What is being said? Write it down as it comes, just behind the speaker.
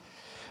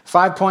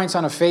5 points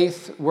on a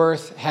faith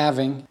worth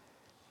having.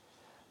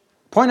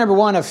 Point number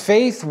 1, a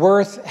faith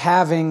worth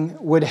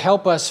having would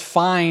help us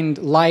find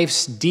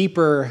life's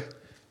deeper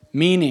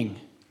meaning.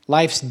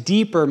 Life's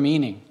deeper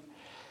meaning.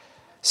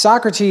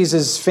 Socrates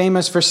is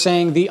famous for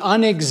saying the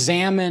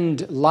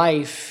unexamined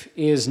life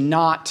is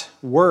not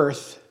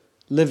worth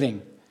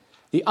living.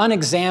 The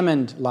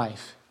unexamined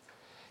life.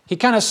 He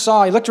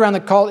looked around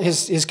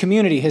his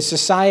community, his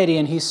society,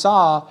 and he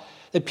saw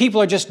that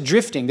people are just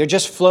drifting. They're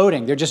just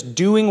floating. They're just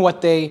doing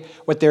what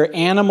their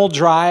animal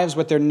drives,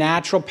 what their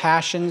natural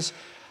passions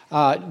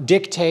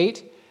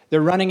dictate.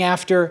 They're running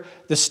after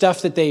the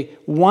stuff that they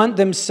want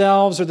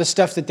themselves or the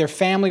stuff that their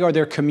family or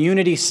their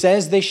community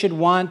says they should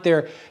want.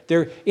 They're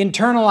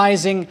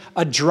internalizing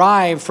a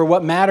drive for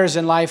what matters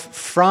in life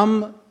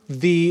from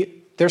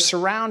their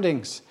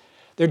surroundings.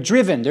 They're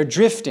driven. They're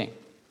drifting.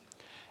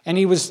 And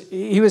he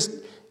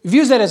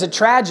views that as a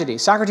tragedy.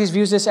 Socrates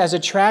views this as a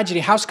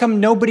tragedy. How come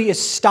nobody is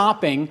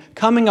stopping,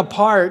 coming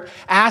apart,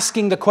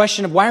 asking the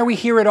question of why are we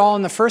here at all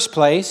in the first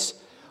place?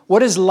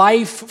 What is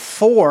life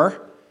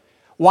for?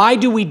 Why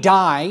do we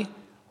die?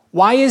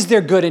 Why is there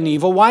good and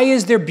evil? Why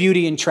is there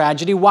beauty and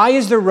tragedy? Why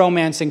is there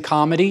romance and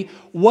comedy?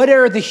 What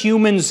are the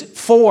humans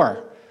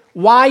for?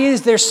 Why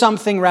is there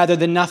something rather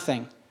than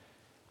nothing?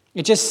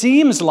 It just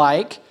seems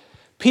like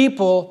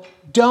people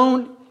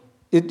don't,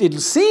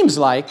 it seems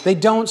like they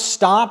don't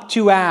stop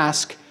to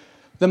ask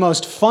the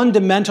most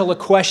fundamental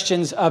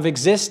questions of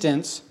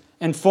existence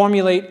and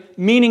formulate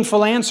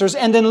meaningful answers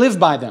and then live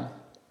by them.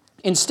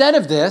 Instead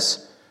of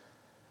this,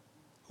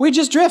 we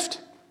just drift.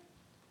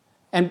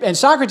 And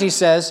Socrates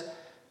says,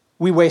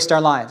 we waste our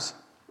lives.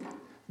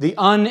 The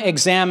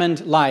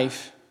unexamined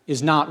life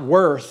is not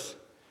worth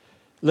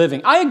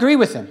living. I agree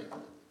with him.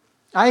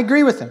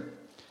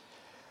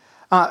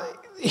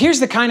 Here's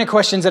the kind of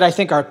questions that I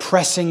think are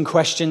pressing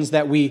questions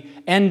that we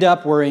end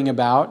up worrying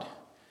about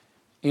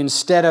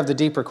instead of the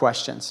deeper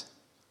questions.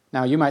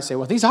 Now, you might say,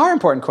 well, these are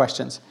important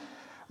questions.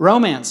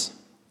 Romance.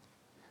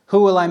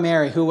 Who will I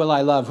marry? Who will I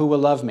love? Who will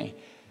love me?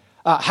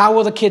 How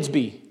will the kids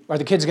be? Are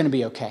the kids going to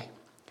be okay?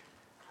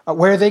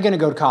 Where are they going to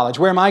go to college?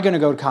 Where am I going to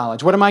go to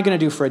college? What am I going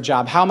to do for a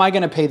job? How am I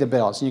going to pay the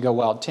bills? And you go,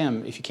 well,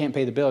 Tim, if you can't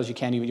pay the bills, you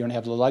don't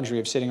have the luxury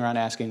of sitting around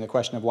asking the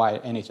question of why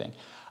anything.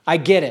 I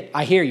get it.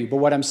 I hear you. But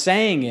what I'm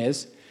saying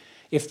is,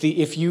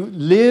 if you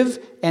live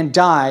and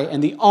die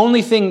and the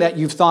only thing that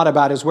you've thought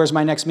about is where's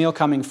my next meal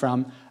coming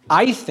from,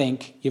 I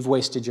think you've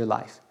wasted your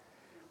life.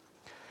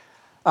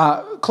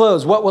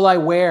 Clothes, what will I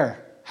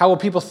wear? How will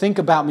people think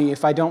about me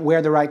if I don't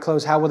wear the right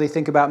clothes? How will they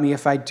think about me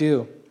if I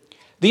do?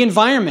 The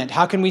environment,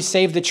 how can we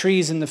save the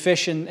trees and the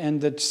fish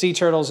and the sea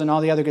turtles and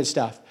all the other good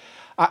stuff?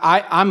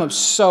 I'm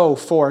so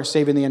for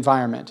saving the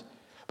environment.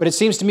 But it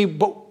seems to me,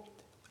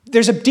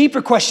 there's a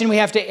deeper question we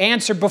have to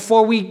answer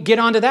before we get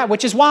onto that,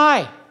 which is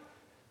why?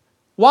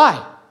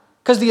 Why?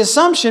 Because the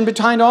assumption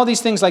behind all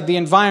these things like the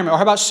environment, or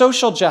how about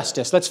social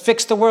justice? Let's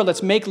fix the world.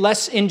 Let's make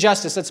less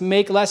injustice. Let's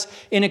make less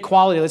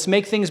inequality. Let's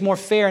make things more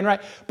fair and right.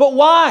 But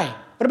why?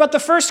 What about the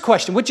first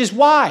question, which is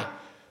why?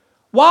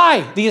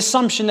 Why the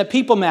assumption that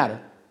people matter?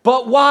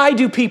 But why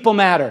do people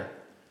matter?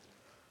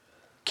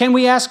 Can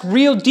we ask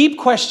real deep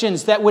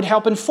questions that would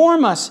help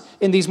inform us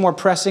in these more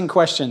pressing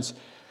questions?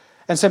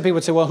 And some people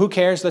would say, well, who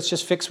cares? Let's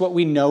just fix what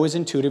we know is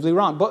intuitively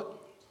wrong. But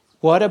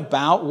what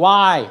about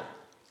why?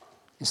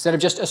 Instead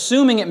of just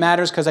assuming it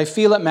matters because I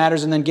feel it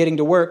matters and then getting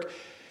to work,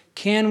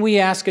 can we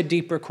ask a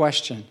deeper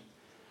question?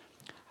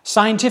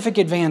 Scientific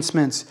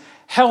advancements,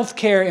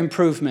 healthcare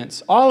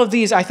improvements, all of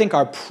these I think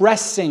are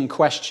pressing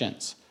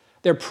questions.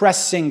 They're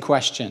pressing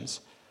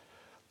questions.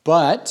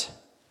 But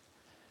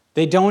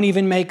they don't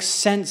even make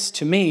sense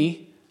to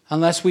me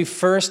unless we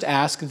first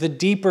ask the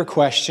deeper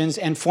questions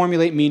and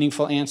formulate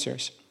meaningful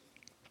answers.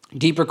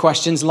 Deeper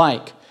questions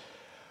like,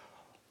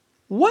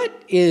 what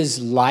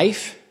is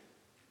life?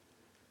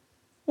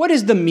 What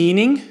is the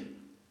meaning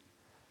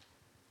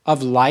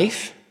of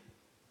life?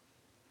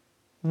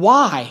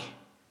 Why?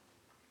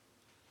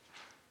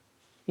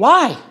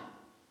 Why?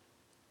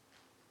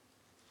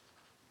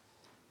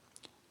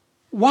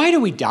 Why do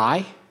we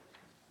die?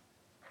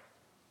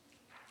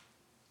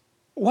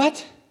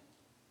 What?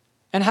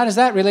 And how does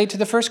that relate to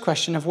the first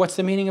question of what's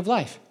the meaning of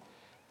life?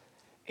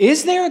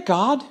 Is there a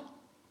God?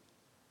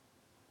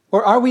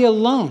 Or are we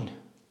alone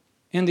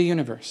in the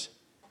universe?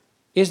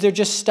 Is there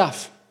just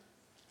stuff?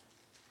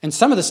 And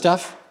some of the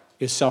stuff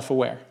is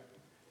self-aware.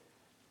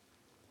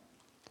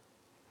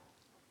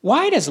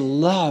 Why does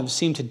love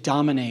seem to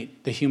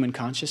dominate the human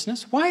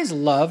consciousness? Why is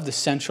love the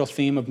central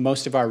theme of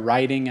most of our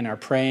writing and our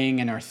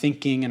praying and our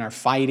thinking and our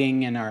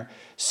fighting and our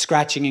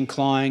scratching and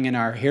clawing and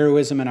our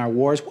heroism and our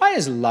wars? Why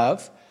is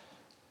love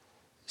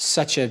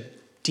such a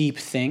deep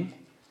thing?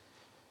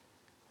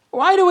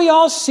 Why do we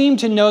all seem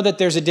to know that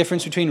there's a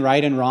difference between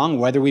right and wrong,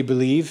 whether we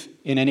believe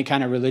in any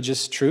kind of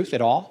religious truth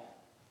at all?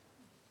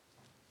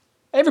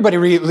 Everybody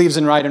believes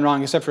in right and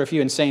wrong except for a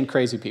few insane,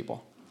 crazy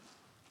people.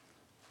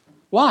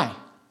 Why?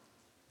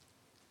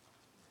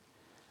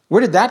 Where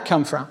did that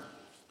come from?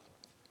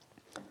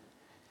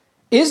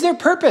 Is there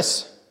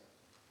purpose?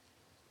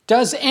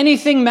 Does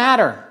anything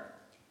matter?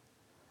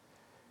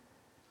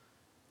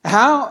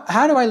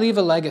 how do I leave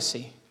a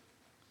legacy?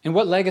 And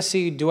what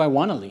legacy do I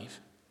want to leave?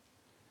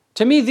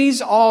 To me,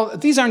 these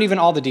aren't even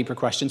all the deeper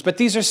questions, but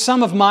these are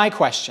some of my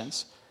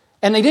questions.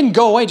 And they didn't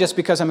go away just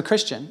because I'm a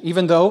Christian,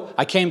 even though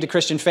I came to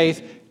Christian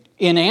faith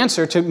in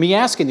answer to me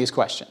asking these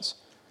questions.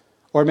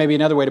 Or maybe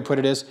another way to put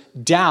it is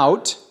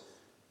doubt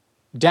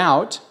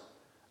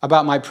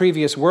about my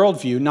previous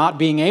worldview, not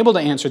being able to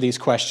answer these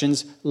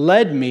questions,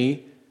 led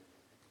me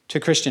to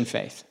Christian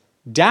faith.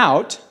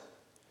 Doubt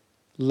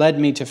led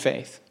me to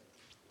faith.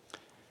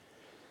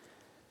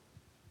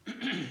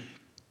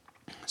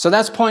 So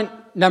that's point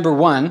number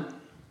one.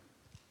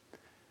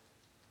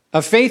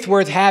 A faith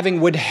worth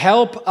having would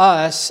help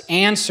us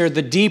answer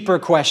the deeper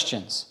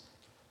questions.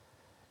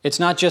 It's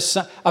not just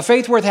a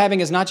faith worth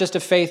having is not just a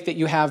faith that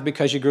you have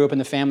because you grew up in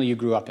the family you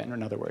grew up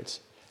in other words.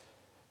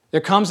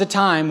 There comes a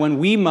time when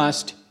we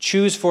must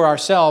choose for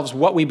ourselves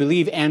what we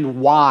believe and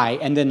why,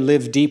 and then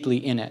live deeply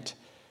in it.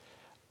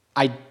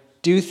 I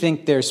do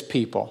think there's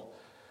people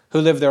who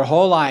live their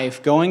whole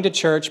life going to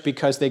church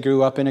because they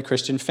grew up in a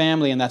Christian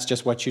family and that's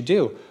just what you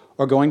do.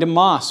 Or going to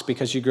mosque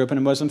because you grew up in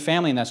a Muslim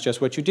family and that's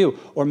just what you do.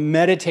 Or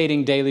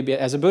meditating daily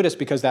as a Buddhist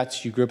because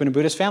you grew up in a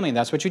Buddhist family and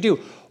that's what you do.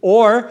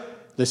 Or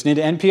listening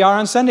to NPR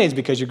on Sundays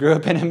because you grew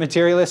up in a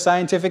materialist,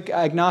 scientific,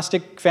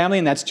 agnostic family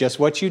and that's just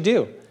what you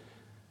do.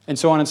 And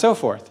so on and so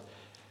forth.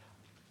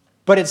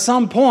 But at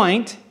some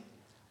point,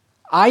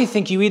 I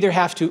think you either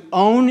have to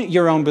own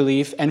your own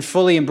belief and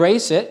fully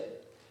embrace it,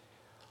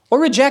 or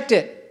reject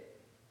it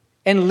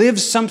and live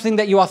something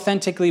that you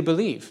authentically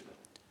believe.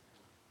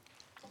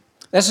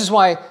 This is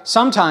why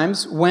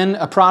sometimes when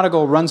a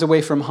prodigal runs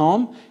away from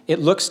home, it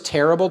looks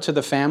terrible to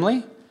the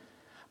family.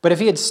 But if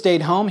he had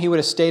stayed home, he would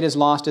have stayed as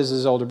lost as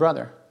his older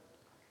brother.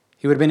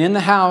 He would have been in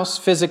the house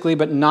physically,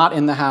 but not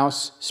in the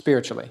house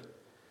spiritually.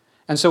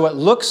 And so what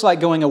looks like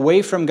going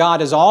away from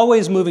God is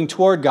always moving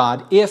toward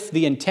God if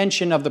the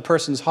intention of the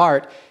person's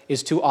heart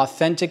is to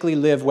authentically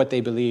live what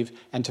they believe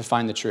and to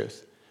find the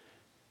truth.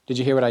 Did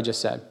you hear what I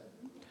just said?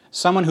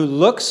 Someone who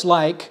looks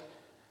like,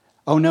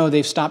 oh no,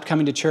 they've stopped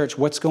coming to church.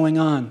 What's going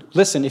on?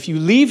 Listen, if you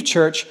leave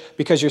church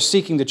because you're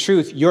seeking the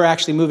truth, you're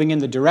actually moving in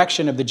the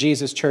direction of the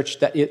Jesus church,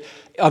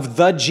 of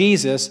the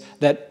Jesus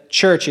that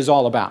church is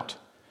all about.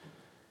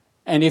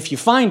 And if you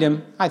find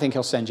him, I think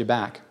he'll send you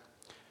back.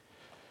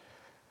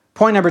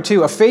 Point number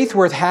two, a faith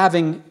worth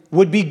having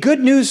would be good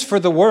news for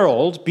the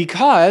world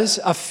because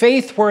a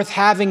faith worth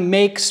having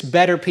makes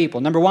better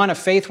people. Number one, a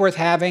faith worth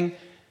having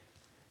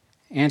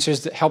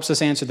helps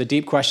us answer the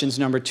deep questions.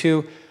 Number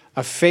two,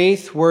 a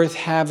faith worth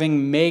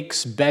having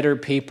makes better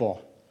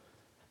people.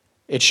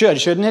 It should,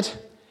 shouldn't it?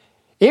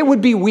 It would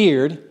be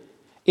weird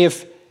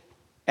if,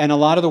 and a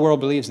lot of the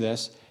world believes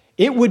this,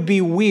 it would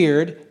be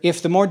weird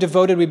if the more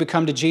devoted we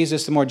become to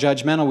Jesus, the more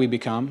judgmental we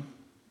become,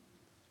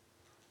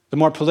 the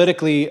more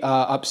politically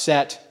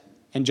upset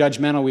and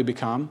judgmental we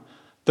become,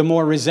 the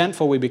more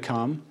resentful we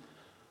become,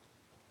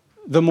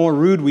 the more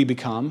rude we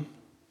become,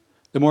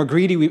 the more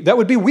greedy that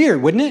would be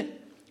weird, wouldn't it?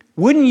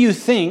 Wouldn't you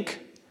think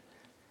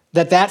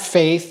that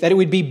faith, that it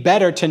would be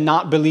better to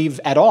not believe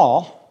at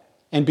all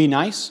and be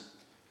nice?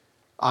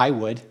 I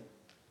would.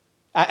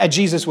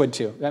 Jesus would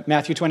too.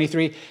 Matthew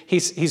 23,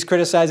 he's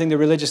criticizing the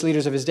religious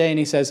leaders of his day, and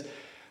he says,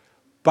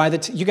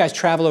 you guys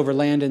travel over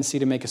land and sea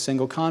to make a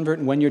single convert,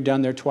 and when you're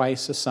done, they're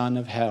twice a son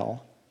of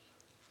hell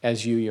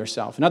as you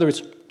yourself. In other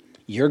words,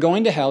 you're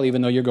going to hell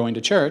even though you're going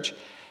to church,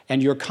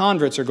 and your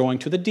converts are going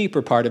to the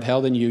deeper part of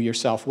hell than you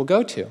yourself will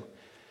go to.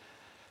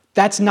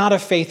 That's not a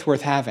faith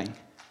worth having.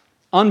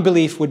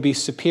 Unbelief would be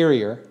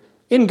superior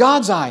in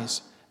God's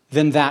eyes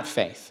than that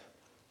faith.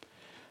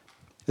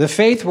 The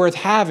faith worth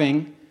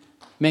having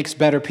makes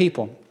better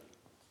people.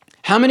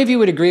 How many of you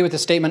would agree with the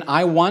statement,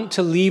 I want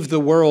to leave the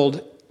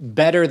world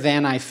better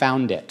than I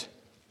found it?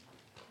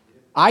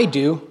 I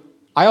do.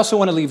 I also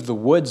want to leave the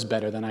woods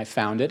better than I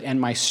found it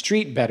and my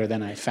street better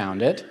than I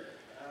found it.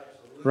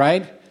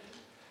 Right?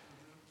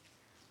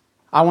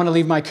 I want to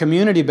leave my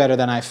community better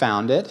than I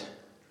found it.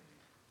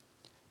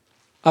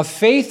 A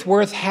faith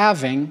worth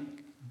having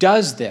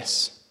does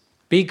this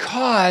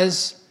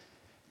because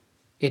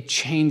it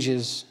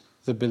changes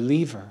the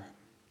believer.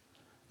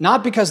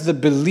 Not because the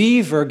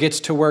believer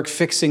gets to work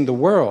fixing the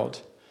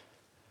world,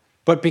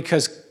 but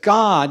because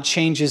God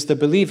changes the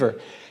believer.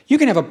 You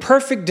can have a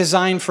perfect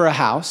design for a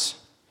house,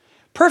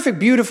 perfect,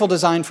 beautiful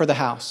design for the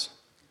house.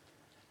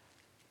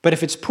 But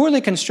if it's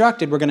poorly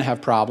constructed, we're going to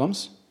have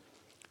problems.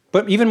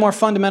 But even more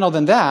fundamental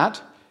than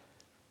that,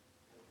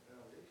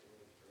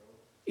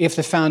 if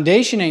the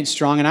foundation ain't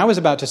strong, and I was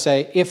about to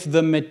say,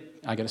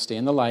 I got to stay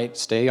in the light,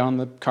 stay on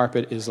the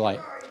carpet is light.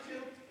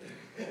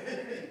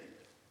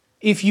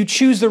 If you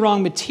choose the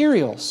wrong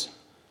materials,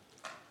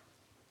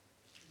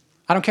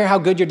 I don't care how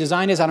good your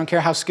design is, I don't care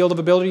how skilled of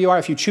a builder you are,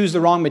 if you choose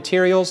the wrong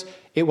materials,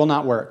 it will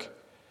not work.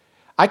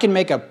 I can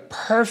make a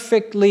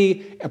perfect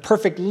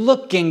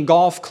looking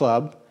golf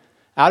club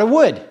out of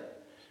wood.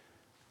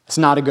 It's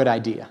not a good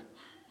idea.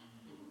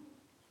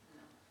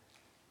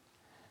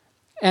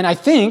 And I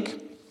think,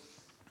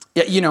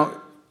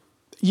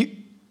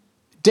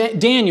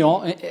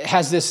 Daniel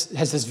has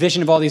this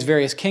vision of all these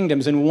various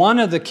kingdoms, and one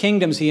of the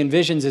kingdoms he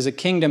envisions is a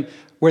kingdom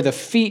where the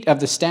feet of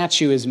the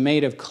statue is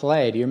made of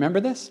clay. Do you remember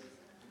this?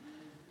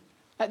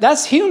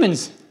 That's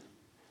humans.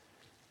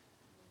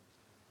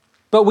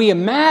 But we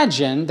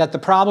imagine that the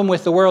problem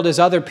with the world is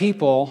other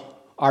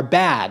people are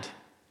bad,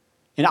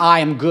 and I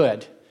am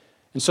good.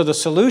 And so the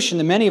solution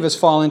that many of us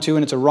fall into,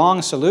 and it's a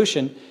wrong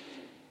solution,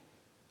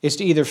 is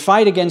to either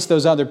fight against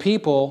those other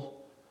people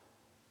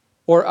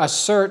or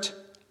assert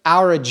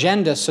our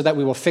agenda so that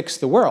we will fix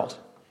the world.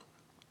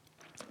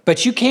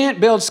 But you can't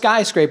build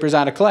skyscrapers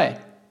out of clay.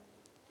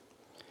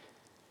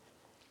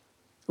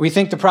 We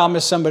think the problem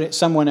is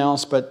someone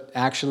else, but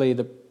actually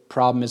the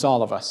problem is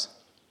all of us.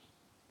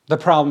 The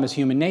problem is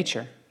human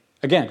nature.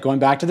 Again, going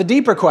back to the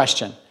deeper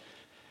question.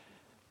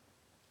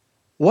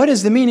 What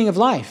is the meaning of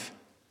life?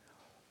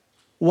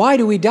 Why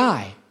do we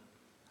die?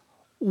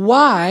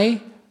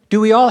 Why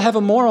do we all have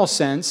a moral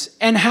sense?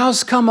 And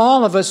how's come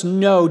all of us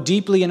know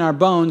deeply in our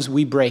bones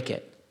we break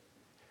it?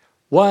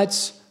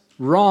 What's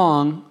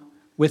wrong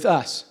with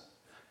us?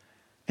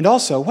 And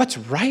also, what's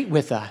right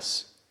with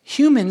us?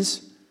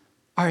 Humans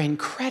are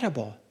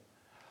incredible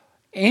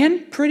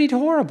and pretty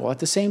horrible at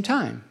the same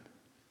time.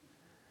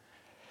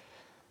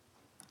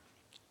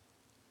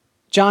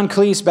 John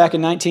Cleese back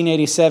in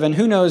 1987,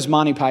 who knows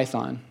Monty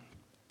Python?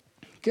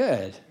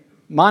 Good.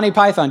 Monty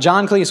Python,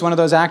 John Cleese, one of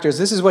those actors,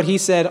 this is what he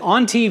said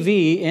on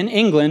TV in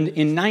England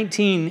in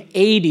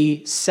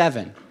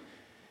 1987.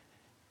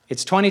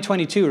 It's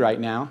 2022 right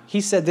now.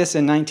 He said this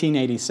in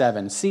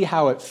 1987. See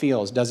how it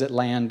feels. Does it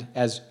land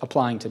as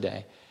applying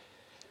today?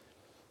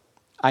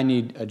 I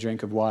need a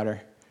drink of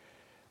water.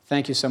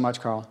 Thank you so much,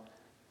 Carl.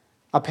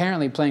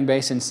 Apparently playing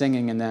bass and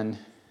singing and then...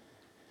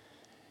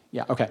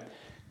 Yeah, okay.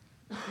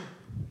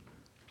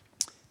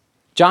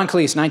 John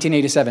Cleese,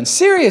 1987.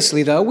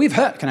 Seriously, though, we've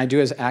heard... Can I do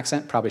his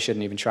accent? Probably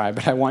shouldn't even try,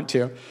 but I want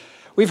to.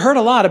 We've heard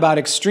a lot about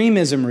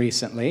extremism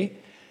recently.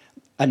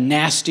 A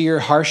nastier,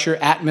 harsher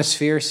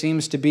atmosphere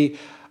seems to be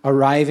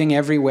arriving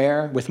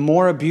everywhere with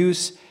more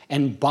abuse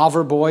and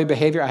bother boy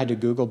behavior. I had to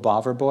Google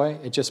bother boy.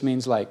 It just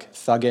means like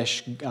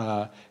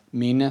thuggish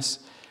meanness.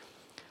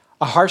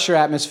 A harsher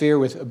atmosphere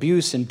with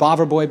abuse and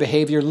bother boy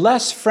behavior,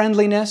 less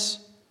friendliness,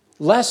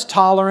 less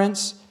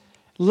tolerance,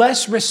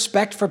 less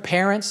respect for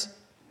parents.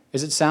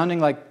 Is it sounding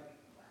like,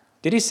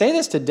 did he say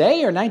this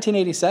today or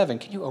 1987?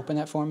 Can you open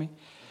that for me?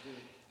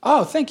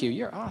 Oh, thank you.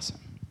 You're awesome.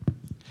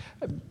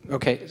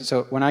 Okay,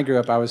 so when I grew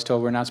up, I was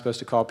told we're not supposed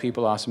to call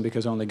people awesome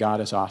because only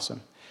God is awesome.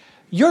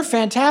 You're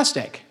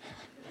fantastic.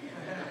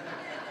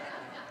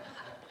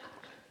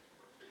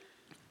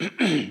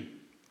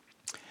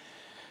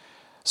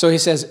 So he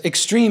says,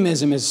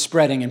 extremism is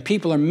spreading and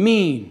people are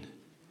mean.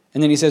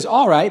 And then he says,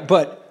 all right,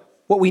 but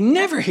what we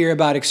never hear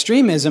about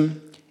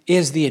extremism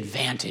is the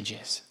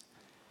advantages.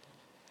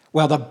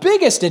 Well, the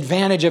biggest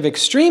advantage of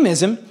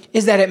extremism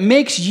is that it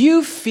makes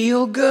you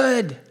feel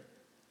good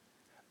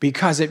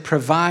because it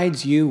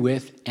provides you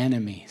with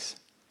enemies.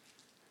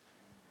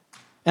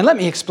 And let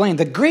me explain.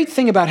 The great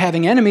thing about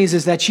having enemies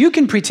is that you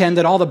can pretend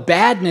that all the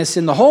badness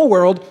in the whole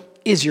world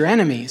is your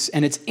enemies,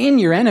 and it's in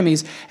your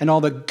enemies, and all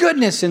the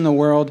goodness in the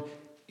world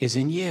is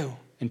in you,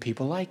 and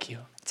people like you.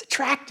 It's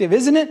attractive,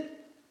 isn't it?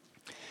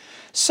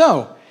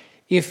 So,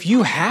 if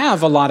you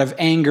have a lot of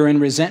anger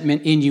and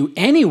resentment in you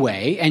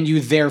anyway, and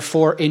you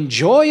therefore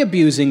enjoy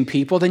abusing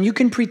people, then you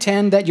can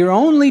pretend that you're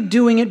only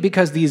doing it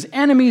because these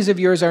enemies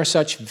of yours are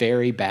such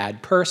very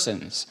bad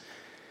persons.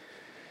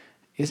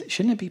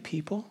 Shouldn't it be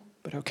people?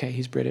 But okay,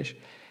 he's British.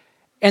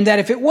 And that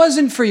if it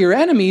wasn't for your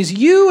enemies,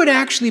 you would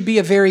actually be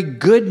a very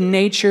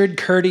good-natured,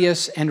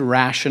 courteous, and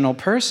rational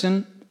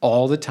person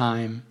all the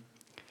time.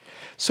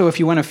 So if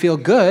you want to feel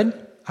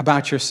good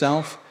about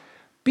yourself,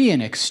 be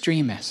an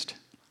extremist.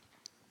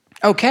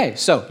 Okay,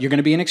 so you're going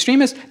to be an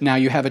extremist. Now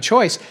you have a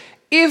choice.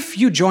 If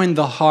you join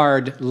the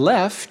hard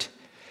left,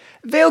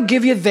 they'll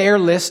give you their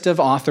list of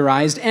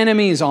authorized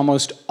enemies,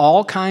 almost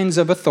all kinds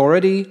of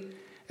authority,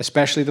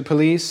 especially the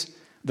police,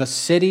 the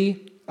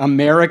city,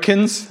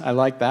 Americans, I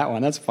like that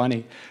one, that's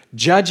funny,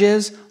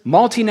 judges,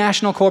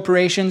 multinational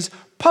corporations,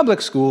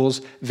 public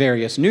schools,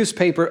 various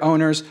newspaper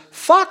owners,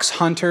 fox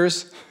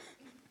hunters,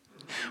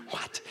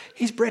 what?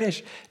 He's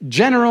British,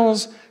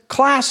 generals,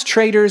 class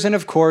traders, and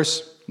of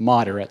course,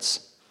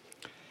 moderates.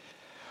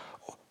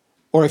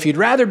 Or if you'd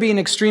rather be an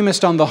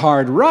extremist on the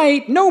hard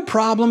right, no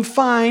problem,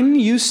 fine,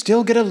 you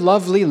still get a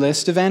lovely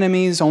list of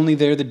enemies, only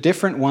they're the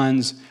different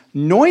ones.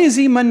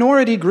 Noisy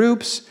minority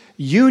groups,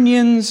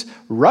 unions,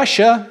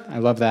 Russia, I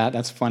love that,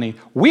 that's funny,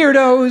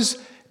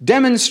 weirdos,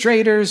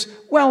 demonstrators,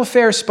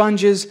 welfare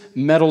sponges,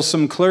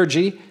 meddlesome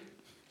clergy,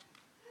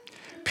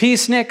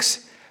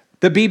 peaceniks,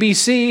 the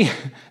BBC,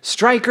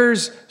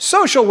 strikers,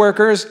 social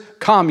workers,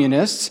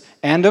 communists,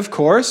 and of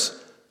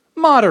course,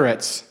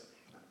 moderates.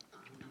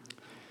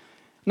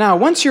 Now,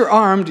 once you're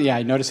armed,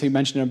 I notice he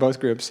mentioned it in both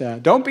groups,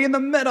 don't be in the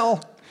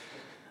middle,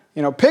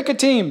 pick a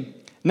team.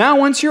 Now,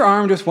 once you're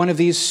armed with one of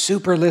these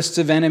super lists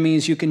of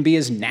enemies, you can be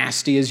as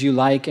nasty as you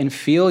like and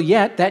feel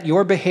yet that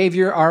your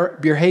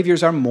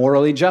behaviors are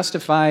morally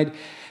justified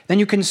Then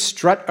you can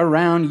strut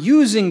around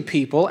using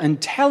people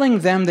and telling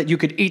them that you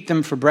could eat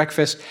them for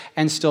breakfast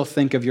and still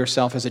think of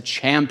yourself as a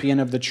champion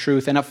of the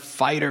truth and a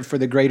fighter for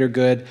the greater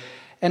good,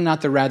 and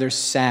not the rather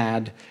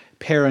sad,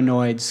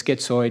 paranoid,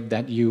 schizoid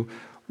that you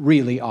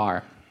really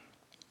are.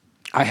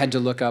 I had to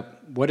look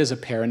up, what is a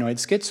paranoid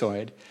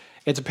schizoid?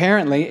 It's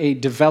apparently a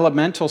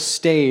developmental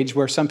stage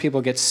where some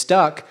people get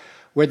stuck,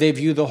 where they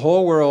view the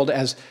whole world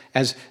as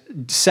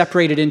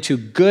separated into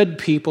good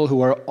people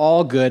who are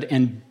all good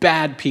and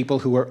bad people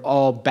who are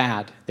all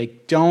bad. They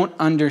don't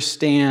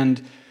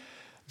understand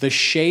the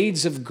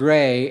shades of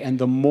gray and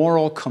the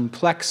moral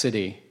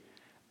complexity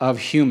of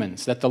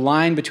humans, that the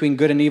line between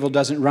good and evil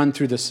doesn't run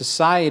through the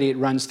society, it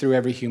runs through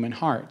every human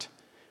heart,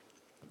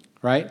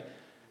 right?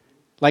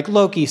 Like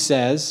Loki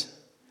says,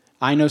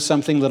 I know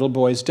something little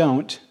boys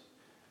don't.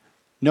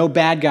 No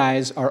bad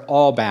guys are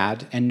all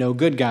bad, and no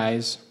good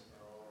guys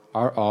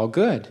are all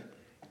good.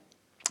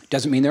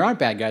 Doesn't mean there aren't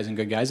bad guys and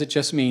good guys. It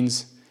just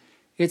means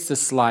it's the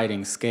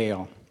sliding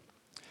scale.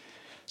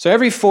 So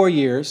every 4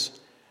 years,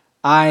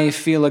 I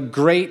feel a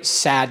great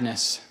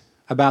sadness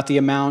about the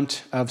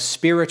amount of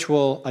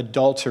spiritual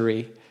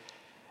adultery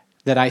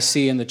that I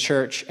see in the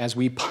church as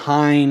we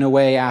pine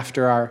away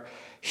after our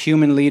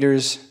human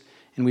leaders,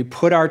 and we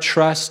put our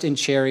trust in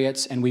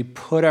chariots and we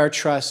put our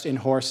trust in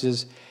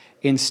horses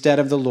instead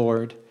of the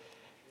Lord.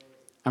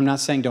 I'm not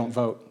saying don't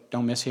vote.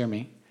 Don't mishear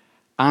me.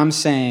 I'm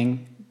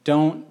saying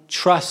don't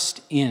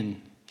trust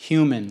in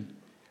human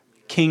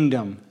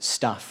kingdom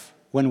stuff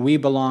when we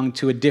belong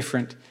to a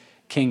different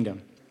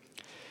kingdom.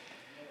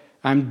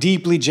 I'm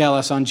deeply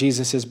jealous on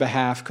Jesus'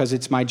 behalf because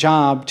it's my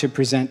job to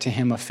present to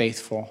him a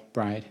faithful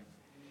bride.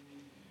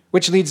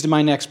 Which leads to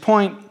my next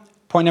point.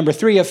 Point number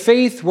 3, a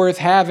faith worth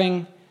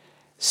having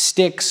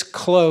sticks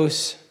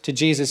close to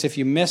Jesus. If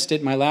you missed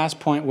it, my last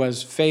point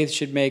was faith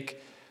should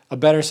make a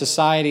better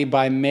society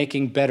by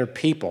making better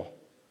people.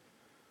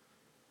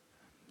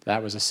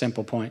 That was a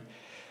simple point.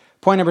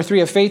 Point number 3,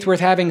 a faith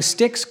worth having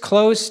sticks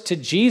close to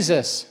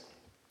Jesus.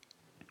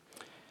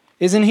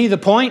 Isn't he the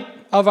point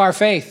of our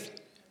faith?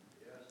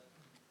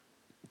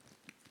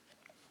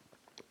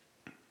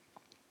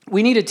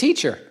 We need a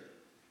teacher.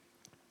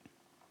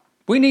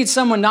 We need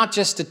someone not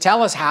just to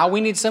tell us how, we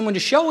need someone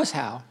to show us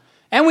how.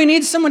 And we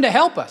need someone to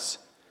help us.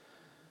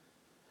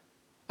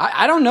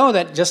 I don't know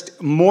that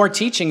just more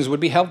teachings would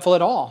be helpful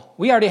at all.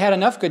 We already had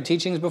enough good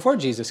teachings before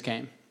Jesus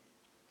came.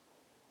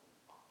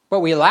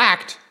 What we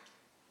lacked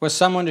was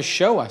someone to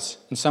show us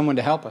and someone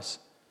to help us.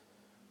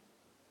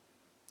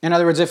 In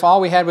other words, if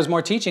all we had was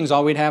more teachings,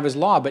 all we'd have is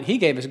law, but he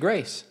gave us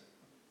grace.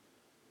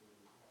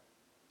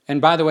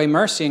 And by the way,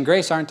 mercy and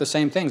grace aren't the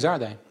same things, are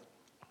they?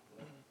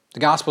 The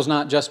gospel's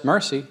not just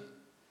mercy.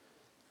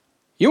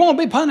 You won't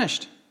be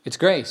punished. It's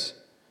grace.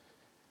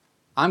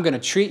 I'm going to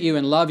treat you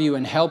and love you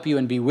and help you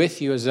and be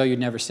with you as though you'd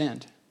never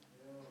sinned.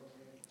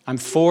 I'm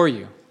for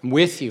you. I'm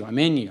with you. I'm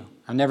in you.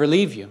 I'll never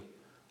leave you.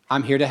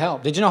 I'm here to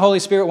help. Did you know Holy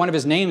Spirit, one of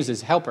his names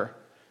is helper?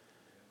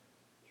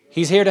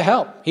 He's here to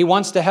help. He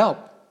wants to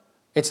help.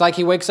 It's like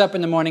he wakes up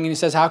in the morning and he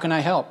says, how can I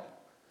help?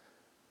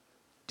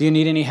 Do you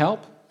need any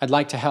help? I'd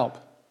like to help.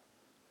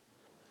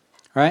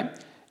 All right?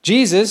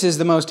 Jesus is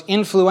the most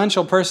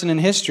influential person in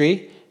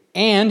history,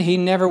 and he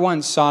never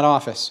once sought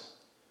office.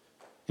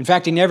 In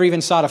fact, he never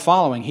even sought a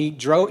following. He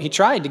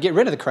tried to get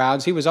rid of the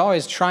crowds. He was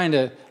always trying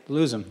to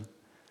lose them.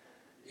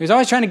 He was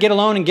always trying to get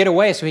alone and get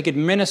away so he could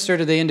minister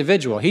to the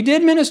individual. He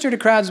did minister to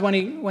crowds when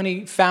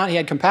he found he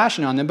had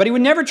compassion on them, but he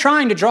was never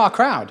trying to draw a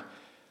crowd.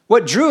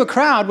 What drew a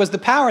crowd was the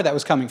power that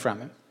was coming from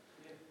him.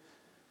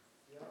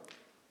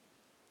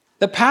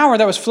 The power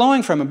that was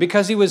flowing from him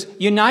because he was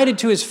united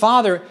to his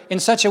Father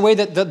in such a way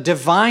that the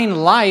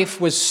divine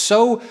life was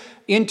so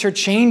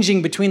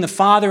interchanging between the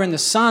Father and the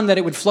Son that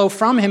it would flow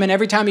from him. And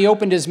every time he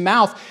opened his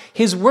mouth,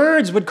 his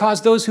words would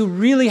cause those who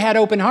really had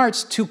open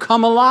hearts to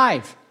come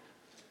alive.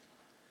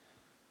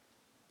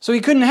 So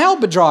he couldn't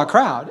help but draw a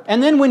crowd.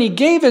 And then when he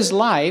gave his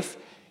life,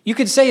 you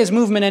could say his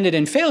movement ended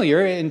in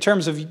failure in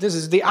terms of, this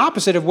is the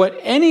opposite of what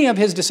any of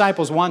his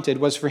disciples wanted,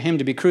 was for him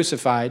to be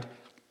crucified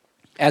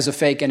as a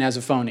fake and as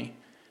a phony,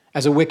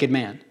 as a wicked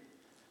man.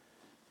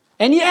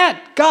 And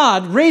yet,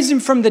 God raised him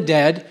from the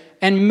dead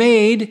and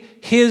made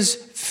his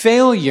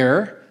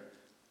failure,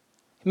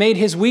 made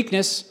his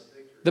weakness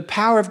the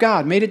power of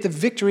God, made it the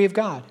victory of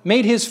God,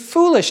 made his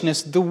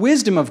foolishness the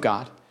wisdom of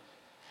God.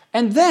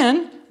 And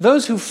then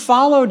those who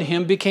followed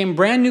him became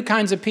brand new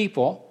kinds of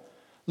people,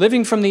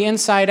 living from the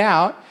inside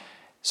out,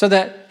 so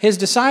that his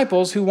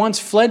disciples, who once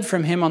fled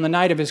from him on the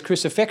night of his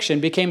crucifixion,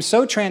 became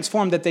so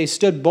transformed that they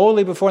stood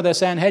boldly before the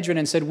Sanhedrin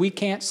and said, we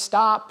can't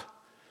stop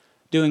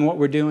doing what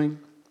we're doing.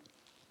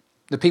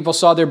 The people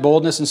saw their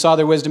boldness and saw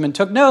their wisdom and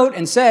took note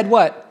and said,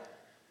 what?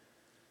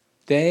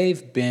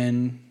 They've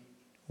been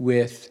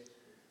with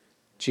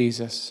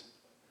Jesus.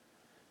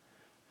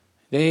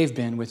 They've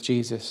been with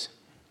Jesus.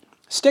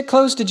 Stick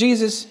close to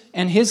Jesus,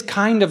 and his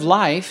kind of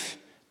life,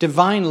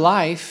 divine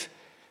life,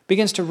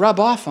 begins to rub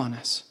off on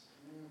us.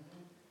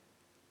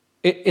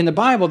 In the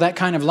Bible, that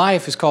kind of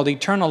life is called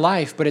eternal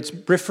life, but it's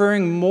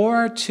referring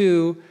more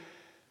to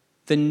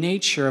the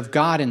nature of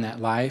God in that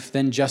life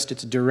than just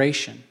its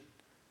duration.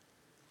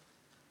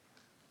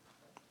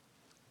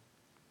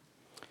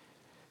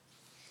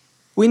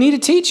 We need a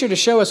teacher to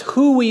show us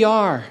who we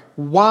are,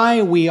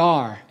 why we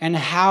are, and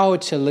how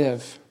to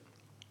live.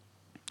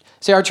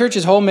 See, our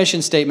church's whole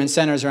mission statement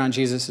centers around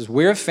Jesus.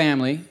 We're a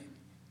family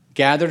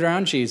gathered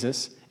around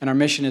Jesus, and our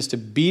mission is to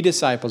be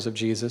disciples of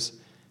Jesus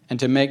and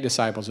to make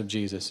disciples of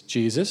Jesus.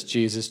 Jesus,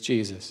 Jesus,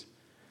 Jesus.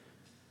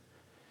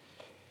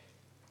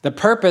 The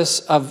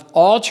purpose of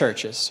all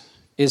churches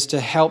is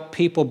to help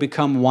people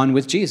become one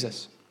with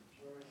Jesus.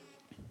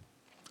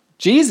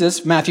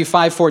 Jesus, Matthew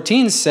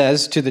 5:14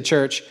 says to the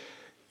church,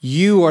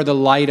 "You are the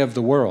light of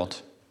the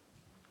world."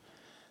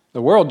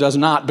 The world does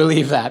not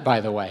believe that,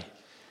 by the way.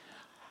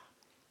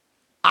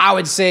 I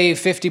would say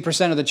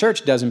 50% of the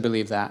church doesn't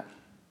believe that.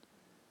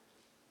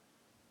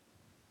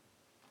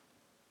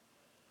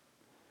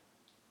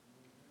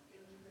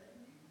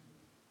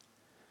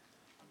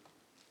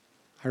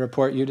 I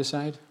report, you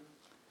decide.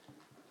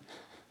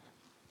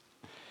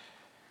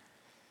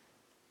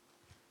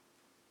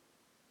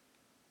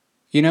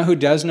 You know who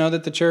does know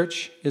that the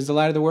church is the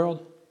light of the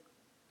world?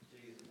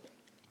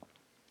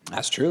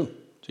 That's true.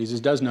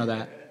 Jesus does know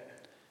that.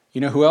 You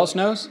know who else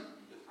knows?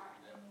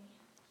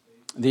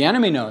 The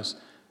enemy knows.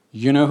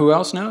 You know who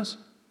else knows?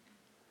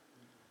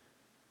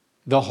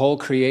 The whole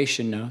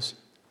creation knows.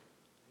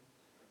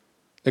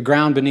 The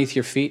ground beneath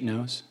your feet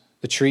knows.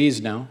 The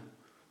trees know.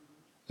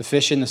 The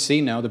fish in the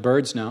sea know. The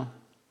birds know.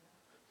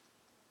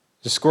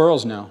 The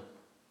squirrels know.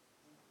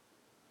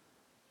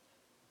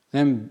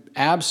 Them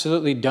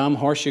absolutely dumb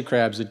horseshoe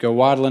crabs that go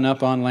waddling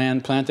up on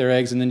land, plant their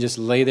eggs, and then just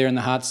lay there in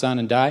the hot sun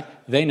and die,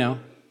 they know.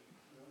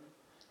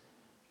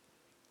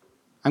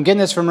 I'm getting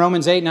this from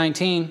Romans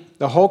 8:19.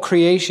 The whole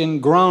creation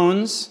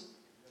groans,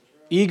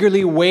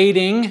 eagerly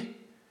waiting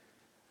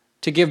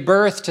to give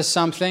birth to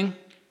something.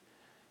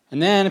 And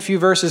then a few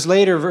verses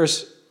later,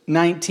 verse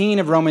 19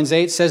 of Romans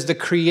 8 says the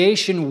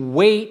creation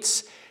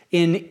waits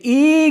in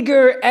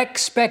eager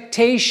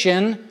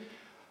expectation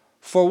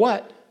for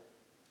what?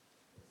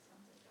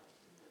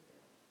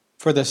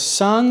 For the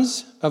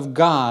sons of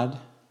God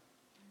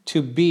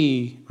to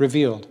be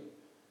revealed.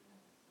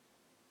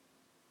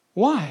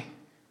 Why?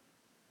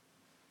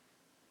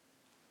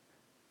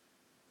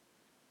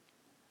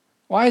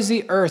 Why is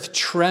the earth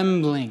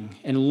trembling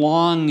and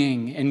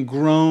longing and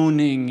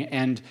groaning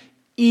and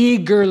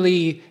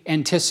eagerly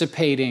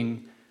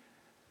anticipating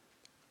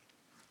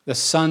the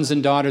sons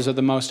and daughters of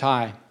the Most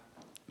High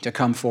to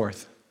come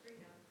forth?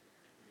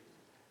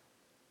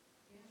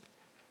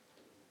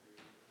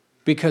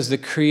 Because the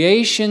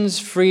creation's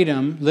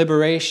freedom,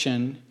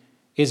 liberation,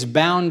 is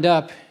bound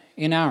up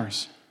in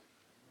ours.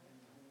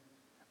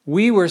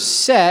 We were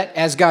set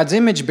as God's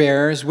image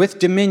bearers with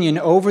dominion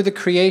over the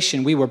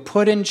creation. We were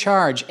put in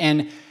charge.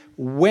 And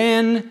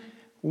when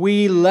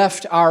we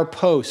left our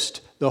post,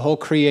 the whole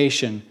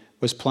creation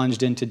was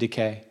plunged into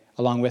decay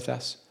along with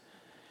us.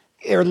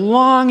 They're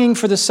longing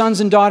for the sons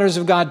and daughters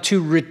of God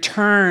to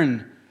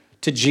return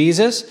to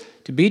Jesus,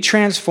 to be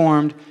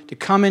transformed, to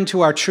come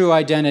into our true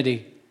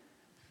identity.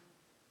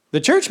 The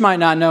church might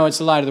not know it's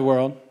the light of the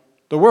world.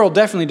 The world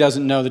definitely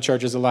doesn't know the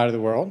church is the light of the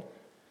world.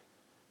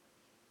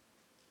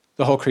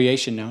 The whole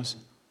creation knows.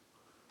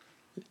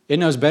 It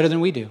knows better than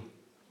we do.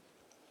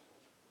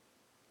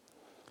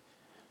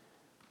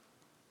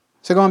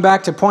 So going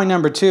back to point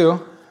number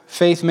 2,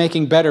 faith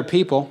making better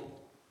people.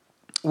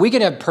 We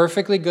could have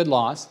perfectly good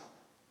laws.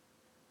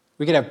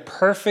 We could have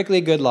perfectly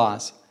good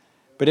laws.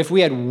 But if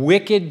we had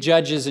wicked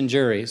judges and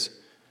juries,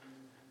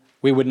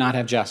 we would not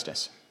have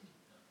justice.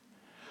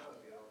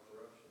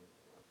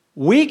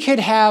 We could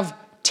have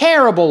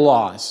terrible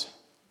laws,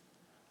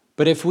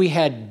 but if we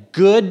had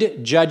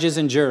good judges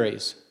and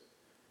juries,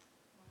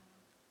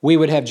 we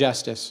would have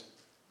justice.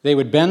 They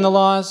would bend the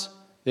laws,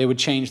 they would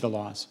change the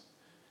laws.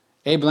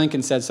 Abe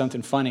Lincoln said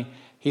something funny.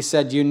 He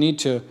said, you need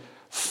to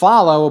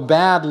follow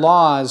bad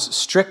laws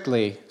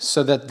strictly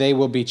so that they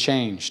will be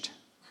changed.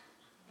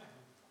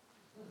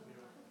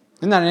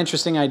 Isn't that an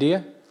interesting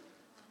idea?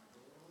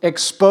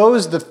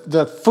 Expose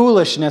the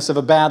foolishness of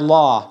a bad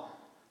law.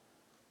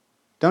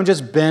 Don't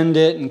just bend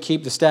it and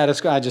keep the status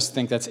quo. I just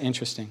think that's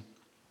interesting.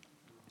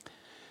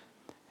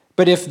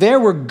 But if there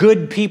were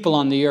good people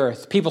on the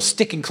earth, people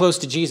sticking close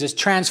to Jesus,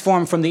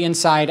 transformed from the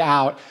inside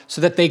out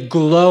so that they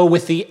glow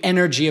with the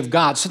energy of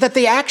God, so that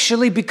they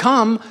actually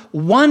become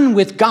one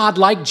with God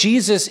like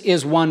Jesus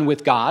is one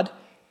with God,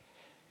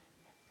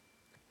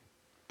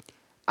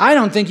 I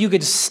don't think you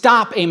could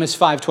stop Amos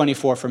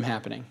 5:24 from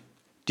happening.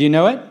 Do you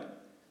know it?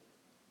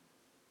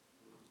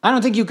 I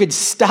don't think you could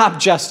stop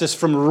justice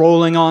from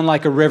rolling on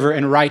like a river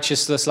and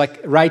righteousness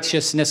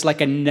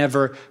like a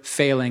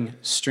never-failing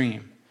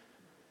stream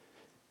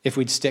if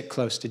we'd stick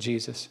close to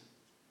Jesus.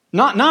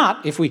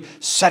 Not if we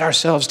set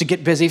ourselves to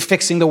get busy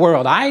fixing the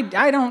world. I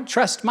don't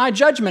trust my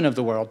judgment of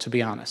the world, to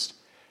be honest.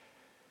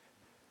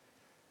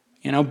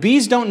 You know,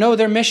 bees don't know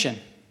their mission.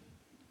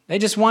 They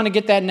just want to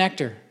get that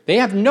nectar. They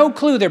have no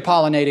clue they're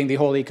pollinating the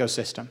whole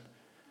ecosystem.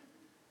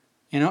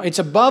 You know, it's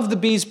above the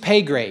bee's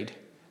pay grade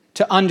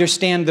to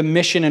understand the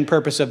mission and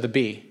purpose of the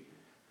bee.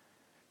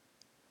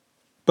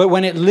 But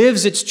when it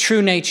lives its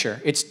true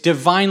nature, its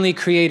divinely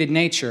created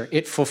nature,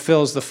 it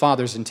fulfills the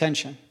Father's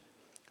intention,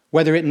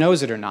 whether it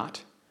knows it or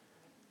not.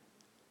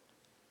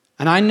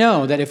 And I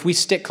know that if we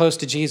stick close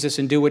to Jesus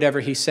and do whatever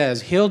he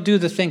says, he'll do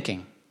the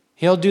thinking.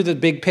 He'll do the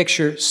big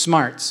picture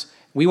smarts.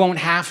 We won't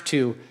have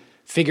to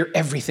figure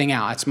everything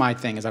out. That's my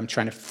thing, is I'm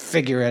trying to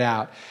figure it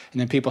out.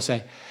 And then people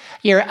say,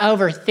 you're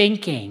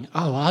overthinking.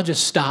 Oh, I'll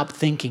just stop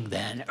thinking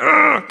then.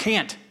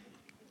 Can't.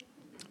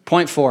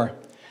 Point 4.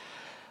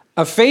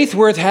 A faith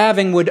worth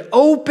having would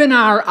open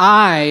our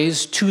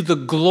eyes to the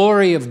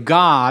glory of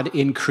God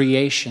in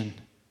creation.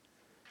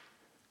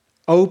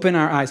 Open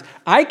our eyes.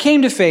 I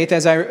came to faith,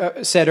 as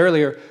I said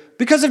earlier,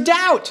 because of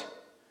doubt.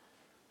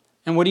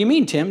 And what do you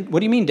mean, Tim? What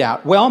do you mean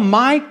doubt? Well,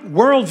 my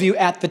worldview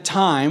at the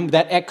time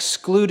that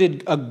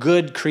excluded a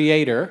good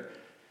creator,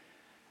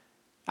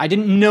 I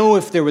didn't know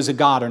if there was a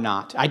God or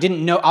not. I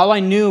didn't know. All I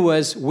knew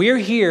was we're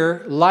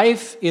here.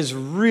 Life is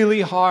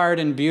really hard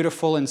and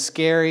beautiful and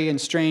scary and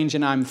strange,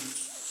 and I'm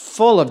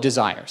full of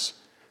desires.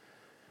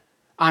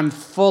 I'm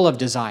full of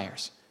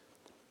desires.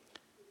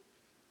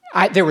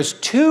 There was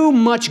too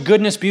much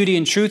goodness, beauty,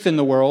 and truth in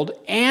the world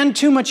and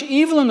too much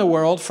evil in the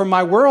world for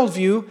my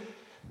worldview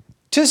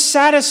to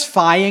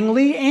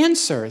satisfyingly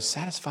answer. Is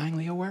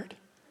satisfyingly a word?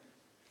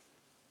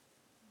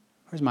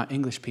 Where's my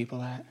English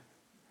people at?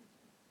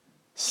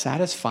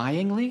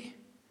 Satisfyingly?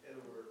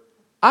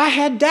 I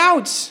had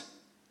doubts.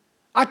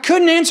 I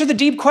couldn't answer the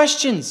deep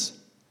questions.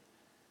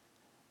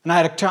 And I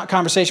had a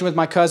conversation with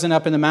my cousin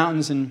up in the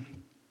mountains, and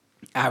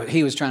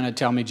he was trying to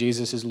tell me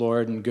Jesus is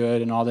Lord and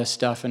good and all this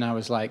stuff, and I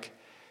was like,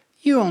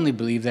 you only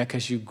believe that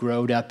because you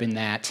growed up in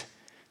that.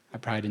 I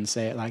probably didn't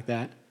say it like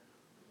that.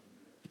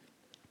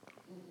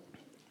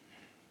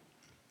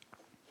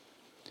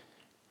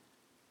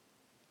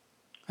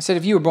 I said,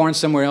 if you were born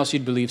somewhere else,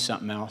 you'd believe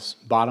something else.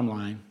 Bottom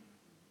line.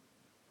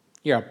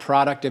 You're a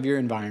product of your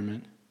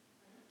environment.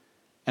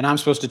 And I'm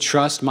supposed to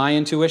trust my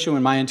intuition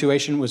when my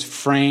intuition was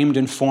framed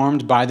and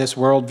formed by this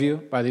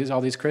worldview, by all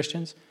these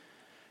Christians?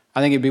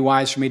 I think it'd be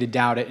wise for me to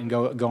doubt it and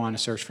go on a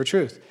search for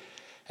truth.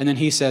 And then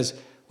he says,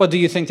 well, do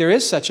you think there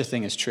is such a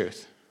thing as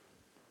truth?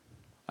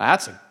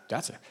 That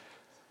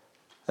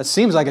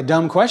seems like a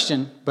dumb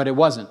question, but it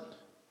wasn't.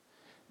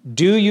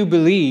 Do you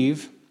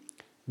believe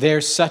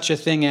there's such a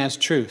thing as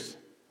truth?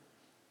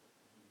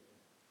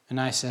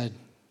 And I said,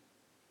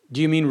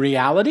 do you mean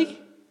reality?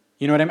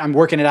 You know what I'm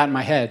working it out in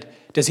my head.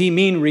 Does he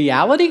mean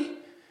reality?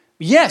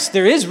 Yes,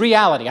 there is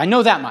reality. I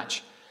know that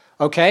much.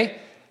 Okay?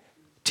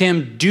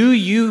 Tim, do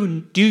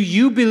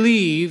you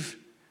believe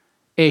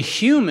a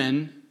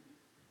human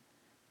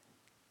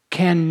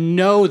can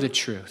know the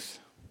truth?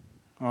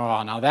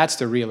 Oh, now that's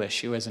the real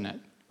issue, isn't it?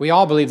 We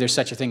all believe there's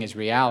such a thing as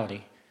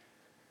reality.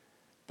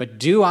 But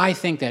do I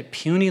think that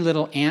puny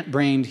little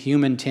ant-brained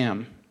human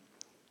Tim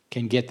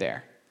can get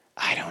there?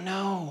 I don't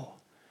know.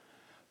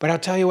 But I'll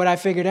tell you what I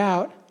figured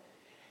out.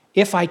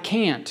 If I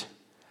can't,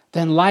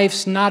 then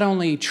life's not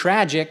only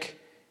tragic,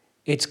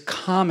 it's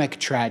comic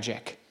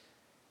tragic.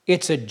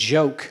 It's a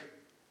joke,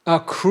 a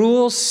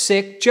cruel,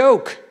 sick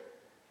joke.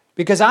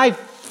 Because I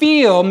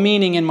feel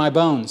meaning in my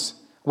bones.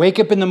 Wake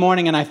up in the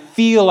morning and I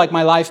feel like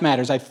my life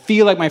matters. I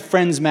feel like my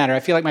friends matter. I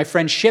feel like my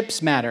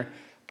friendships matter.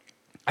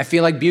 I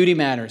feel like beauty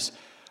matters.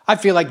 I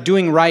feel like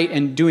doing right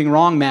and doing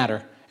wrong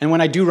matter. And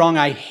when I do wrong,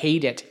 I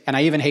hate it. And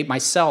I even hate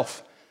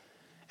myself.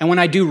 And when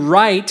I do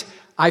right,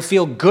 I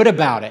feel good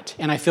about it.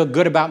 And I feel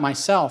good about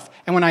myself.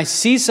 And when I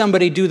see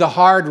somebody do the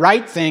hard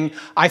right thing,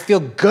 I feel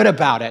good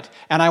about it.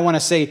 And I want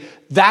to say,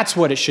 that's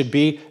what it should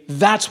be.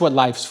 That's what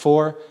life's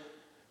for.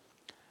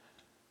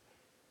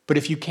 But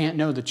if you can't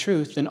know the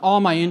truth, then all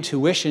my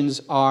intuitions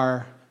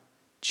are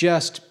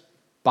just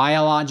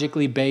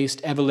biologically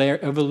based,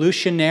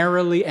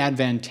 evolutionarily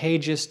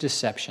advantageous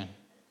deception.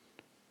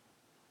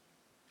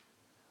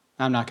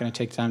 I'm not going to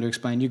take time to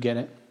explain. You get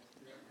it.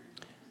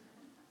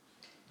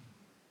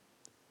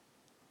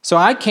 So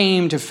I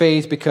came to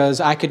faith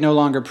because I could no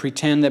longer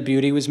pretend that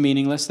beauty was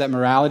meaningless, that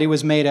morality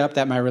was made up,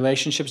 that my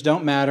relationships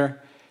don't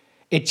matter.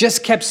 It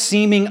just kept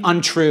seeming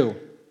untrue,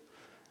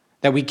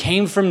 that we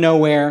came from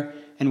nowhere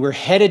and we're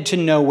headed to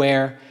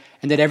nowhere,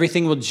 and that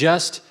everything will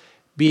just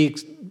be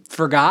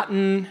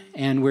forgotten,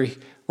 and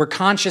we're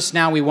conscious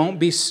now, we won't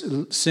be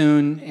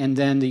soon, and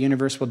then the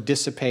universe will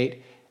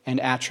dissipate and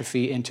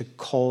atrophy into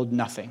cold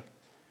nothing.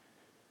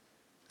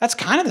 That's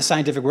kind of the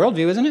scientific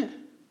worldview, isn't it?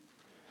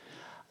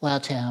 Well,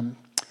 Tim,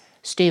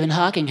 Stephen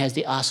Hawking has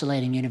the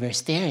oscillating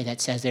universe theory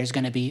that says there's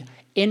going to be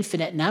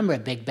infinite number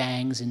of big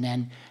bangs and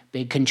then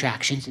big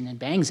contractions and then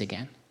bangs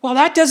again. Well,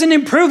 that doesn't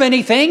improve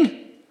anything.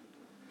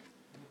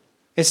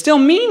 It still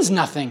means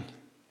nothing.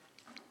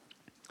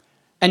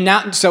 And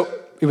now, so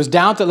it was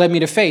doubt that led me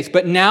to faith.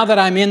 But now that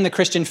I'm in the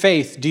Christian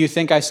faith, do you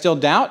think I still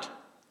doubt?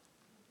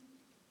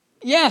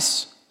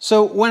 Yes.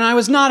 So when I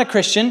was not a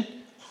Christian,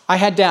 I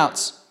had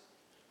doubts.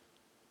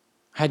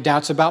 I had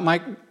doubts about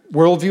my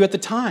worldview at the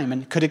time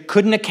and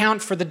couldn't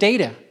account for the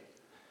data.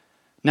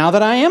 Now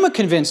that I am a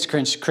convinced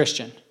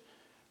Christian,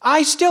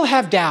 I still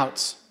have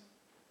doubts.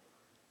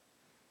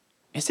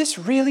 Is this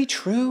really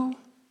true?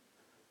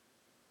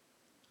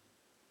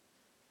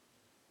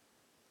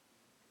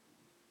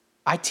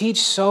 I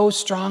teach so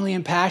strongly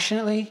and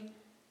passionately,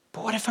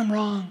 but what if I'm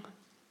wrong?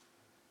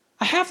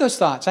 I have those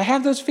thoughts. I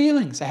have those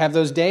feelings. I have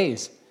those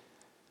days.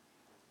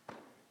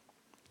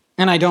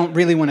 And I don't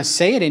really want to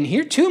say it in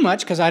here too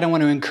much because I don't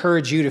want to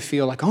encourage you to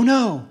feel like, oh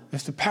no,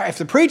 if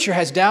the preacher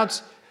has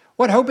doubts,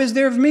 what hope is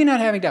there of me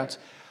not having doubts?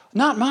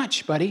 Not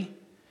much, buddy.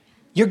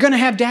 You're going to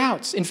have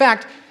doubts. In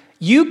fact,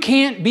 you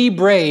can't be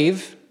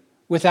brave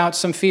without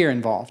some fear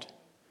involved.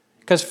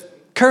 Because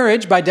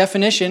courage, by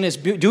definition, is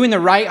doing the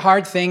right,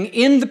 hard thing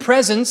in the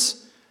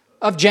presence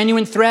of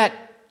genuine threat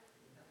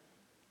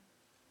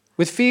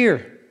with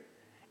fear.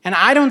 And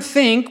I don't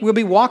think we'll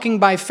be walking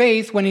by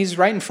faith when he's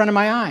right in front of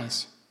my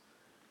eyes.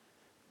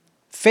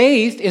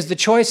 Faith is the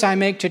choice I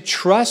make to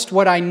trust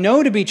what I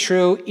know to be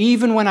true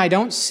even when I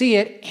don't see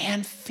it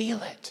and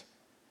feel it.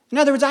 In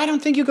other words, I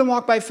don't think you can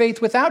walk by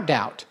faith without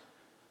doubt.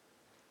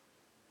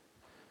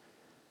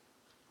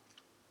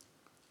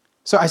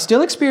 So I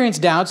still experience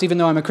doubts even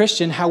though I'm a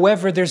Christian.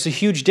 However, there's a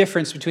huge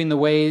difference between the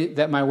way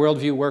that my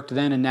worldview worked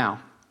then and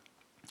now.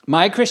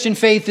 My Christian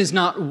faith is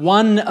not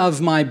one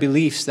of my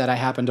beliefs that I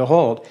happen to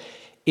hold.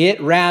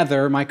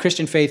 My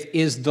Christian faith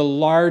is the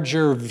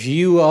larger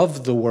view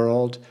of the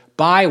world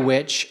by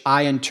which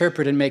I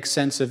interpret and make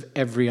sense of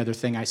every other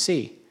thing I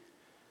see.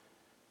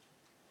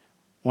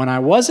 When I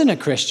wasn't a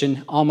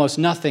Christian, almost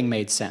nothing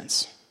made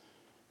sense.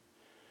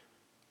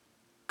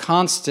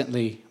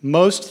 Constantly,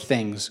 most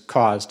things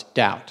caused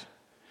doubt.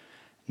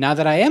 Now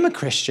that I am a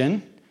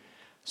Christian,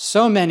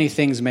 so many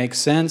things make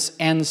sense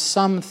and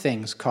some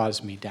things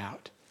cause me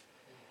doubt.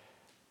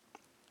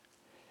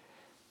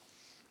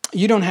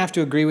 You don't have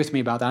to agree with me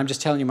about that. I'm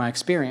just telling you my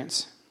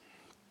experience.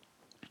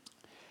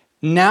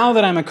 Now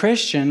that I'm a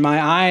Christian,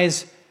 my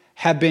eyes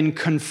have been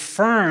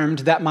confirmed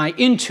that my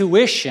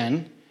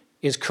intuition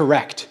is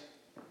correct.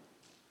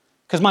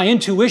 Because my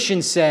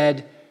intuition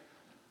said,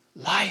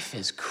 life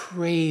is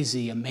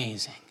crazy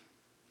amazing.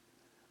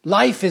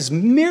 Life is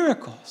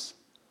miracles.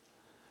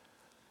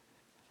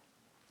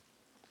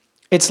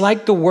 It's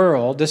like the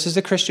world, this is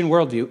the Christian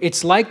worldview,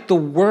 it's like the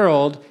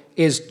world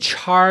is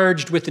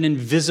charged with an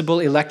invisible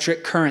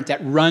electric current that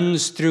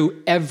runs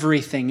through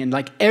everything. And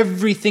like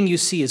everything you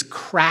see is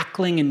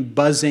crackling and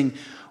buzzing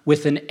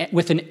with an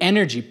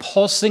energy,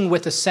 pulsing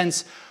with a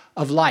sense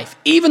of life.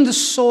 Even the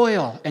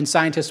soil, and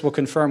scientists will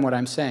confirm what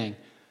I'm saying,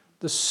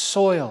 the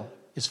soil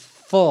is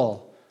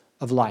full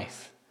of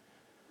life.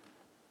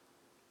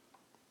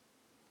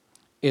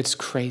 It's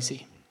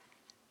crazy.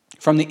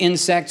 From the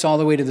insects all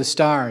the way to the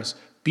stars,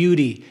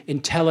 beauty,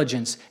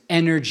 intelligence,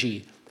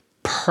 energy,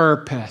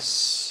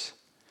 purpose.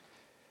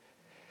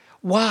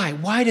 Why?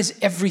 Why does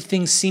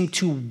everything seem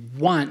to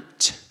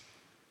want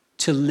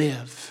to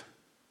live?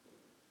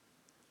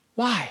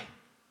 Why?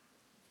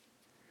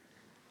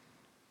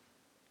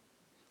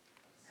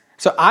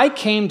 So I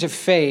came to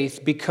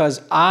faith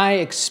because I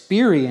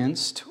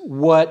experienced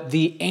what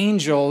the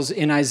angels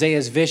in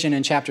Isaiah's vision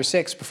in chapter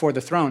 6 before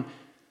the throne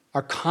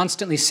are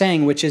constantly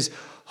saying, which is,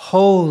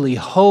 holy,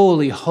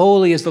 holy,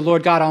 holy is the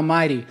Lord God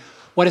Almighty.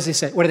 What does he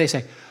say? What do they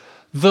say?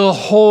 The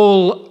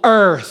whole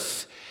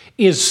earth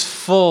is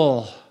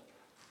full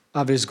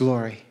of his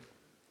glory.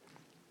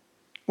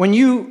 When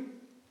you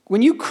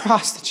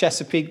cross the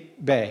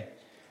Chesapeake Bay,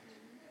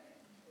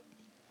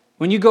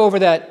 when you go over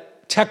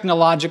that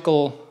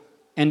technological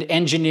and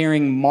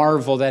engineering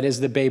marvel that is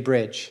the Bay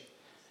Bridge,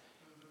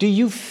 do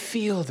you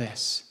feel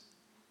this?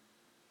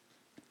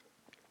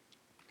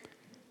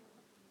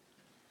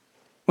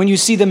 When you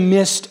see the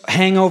mist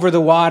hang over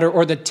the water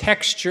or the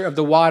texture of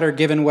the water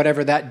given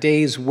whatever that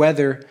day's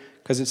weather,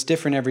 because it's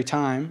different every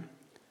time.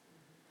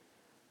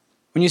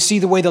 When you see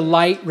the way the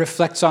light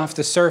reflects off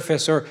the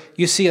surface, or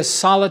you see a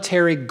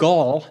solitary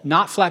gull,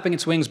 not flapping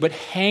its wings, but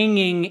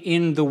hanging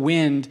in the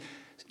wind,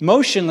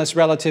 motionless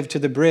relative to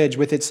the bridge,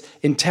 with its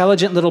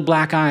intelligent little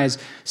black eyes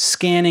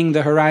scanning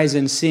the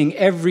horizon, seeing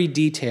every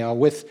detail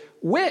with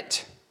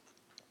wit.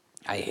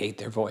 I hate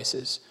their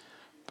voices,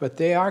 but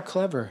they are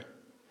clever.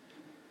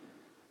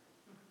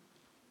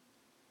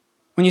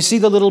 When you see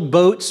the little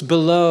boats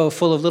below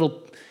full of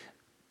little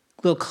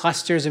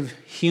clusters of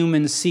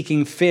humans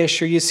seeking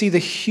fish, or you see the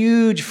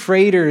huge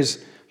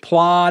freighters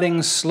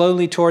plodding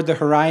slowly toward the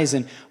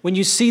horizon, when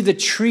you see the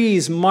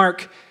trees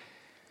mark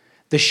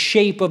the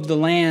shape of the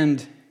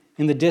land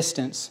in the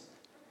distance,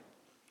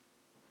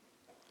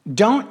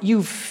 don't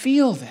you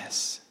feel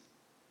this?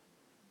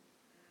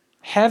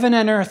 Heaven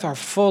and earth are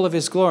full of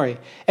his glory.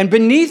 And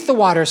beneath the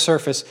water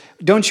surface,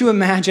 don't you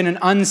imagine an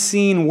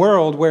unseen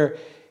world where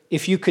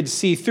if you could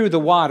see through the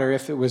water,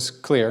 if it was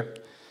clear,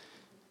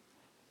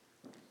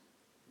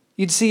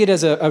 you'd see it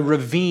as a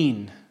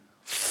ravine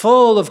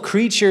full of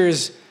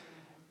creatures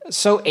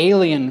so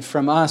alien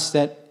from us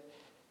that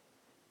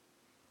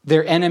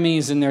their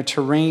enemies and their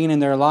terrain and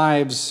their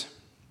lives,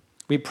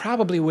 we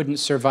probably wouldn't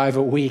survive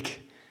a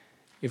week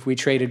if we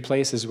traded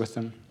places with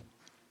them.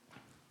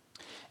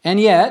 And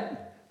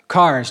yet,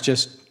 cars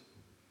just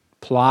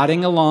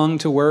plodding along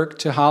to work,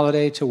 to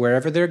holiday, to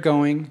wherever they're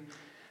going,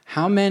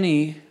 how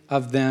many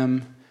of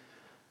them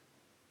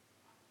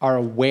are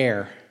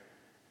aware?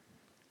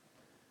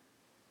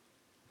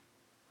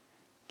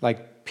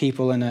 like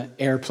people in an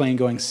airplane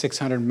going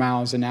 600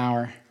 miles an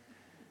hour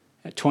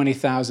at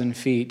 20,000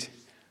 feet,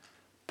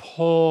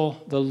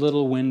 pull the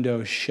little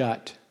window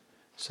shut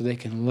so they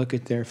can look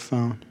at their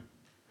phone.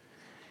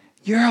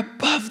 You're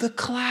above the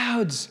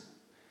clouds.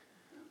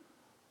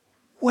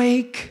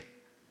 Wake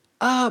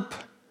up.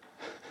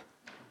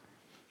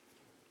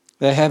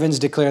 The heavens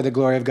declare the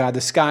glory of God.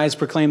 The skies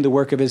proclaim the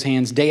work of his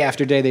hands. Day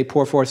after day they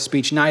pour forth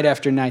speech. Night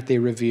after night they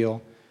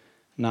reveal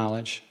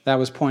knowledge. That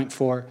was point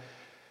 4.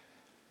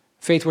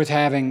 Faith worth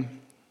having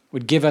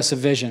would give us a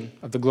vision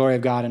of the glory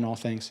of God in all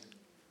things.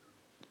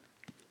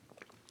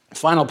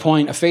 Final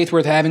point, a faith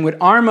worth having would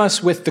arm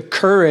us with the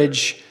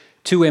courage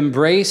to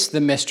embrace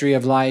the mystery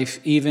of life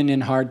even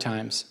in hard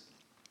times.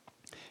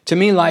 To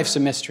me, life's a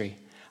mystery.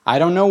 I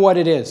don't know what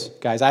it is,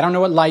 guys. I don't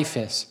know what life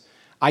is.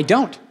 I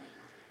don't.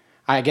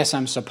 I guess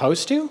I'm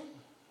supposed to.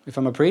 If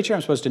I'm a preacher,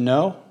 I'm supposed to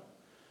know.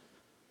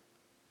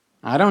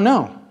 I don't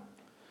know.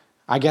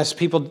 I guess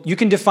you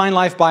can define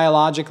life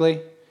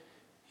biologically.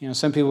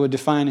 Some people would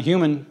define a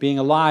human being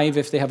alive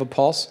if they have a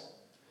pulse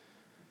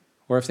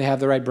or if they have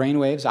the right brain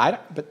waves.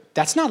 But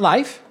that's not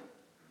life.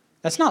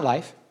 That's not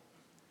life.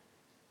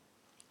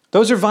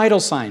 Those are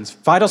vital signs.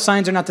 Vital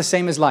signs are not the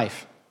same as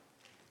life.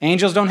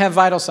 Angels don't have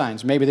vital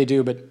signs. Maybe they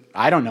do, but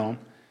I don't know them.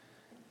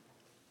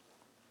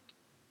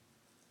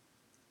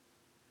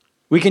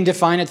 We can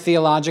define it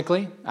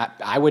theologically.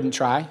 I wouldn't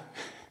try.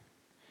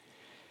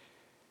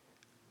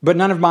 But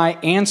none of my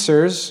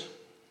answers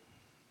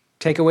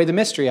take away the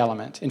mystery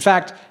element. In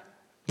fact,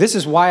 this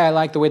is why I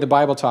like the way the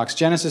Bible talks.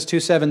 Genesis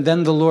 2:7,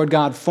 then the Lord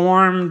God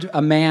formed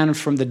a man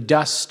from the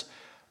dust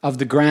of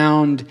the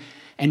ground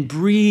and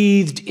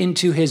breathed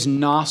into his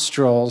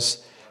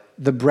nostrils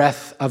the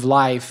breath of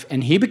life,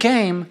 and he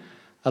became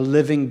a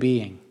living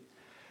being.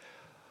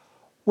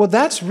 Well,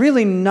 that's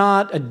really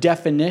not a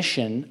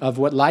definition of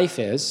what life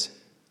is.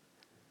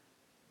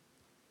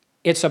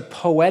 It's a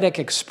poetic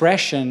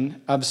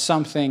expression of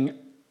something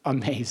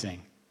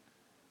amazing.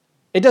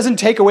 It doesn't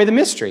take away the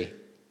mystery.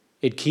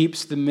 It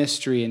keeps the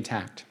mystery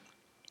intact.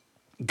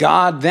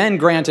 God then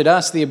granted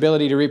us the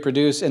ability to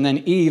reproduce, and then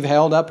Eve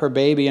held up her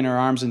baby in her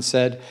arms and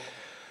said,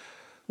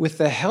 with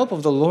the help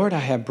of the Lord, I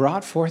have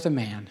brought forth a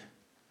man.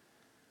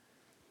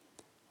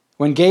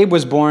 When Gabe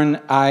was born,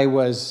 I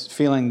was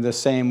feeling the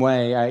same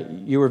way.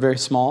 You were very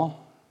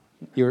small.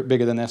 You were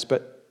bigger than this,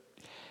 but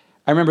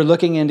I remember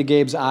looking into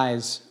Gabe's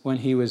eyes when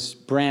he was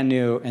brand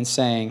new and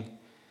saying,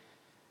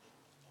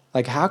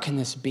 how can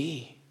this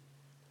be?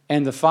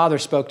 And the Father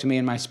spoke to me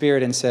in my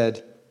spirit and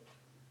said,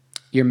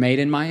 you're made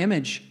in my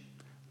image.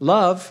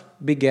 Love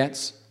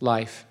begets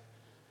life.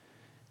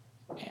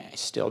 I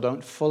still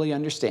don't fully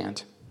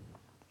understand.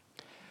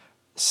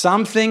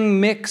 Something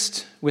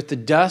mixed with the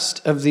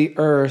dust of the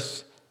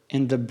earth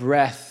and the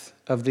breath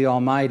of the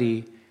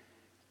Almighty,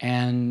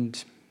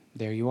 and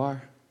there you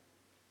are.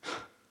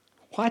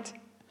 What?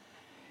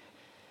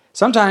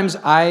 Sometimes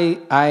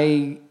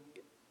I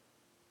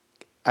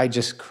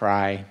just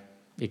cry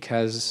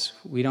because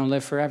we don't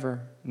live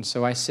forever. And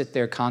so I sit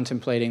there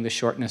contemplating the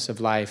shortness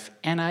of life,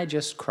 and I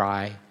just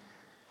cry.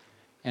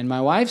 And my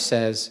wife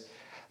says,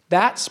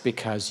 that's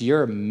because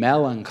you're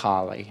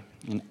melancholy.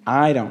 And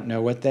I don't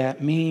know what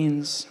that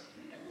means.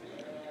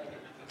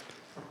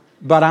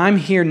 But I'm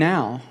here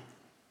now,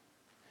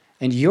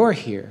 and you're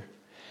here.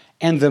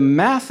 And the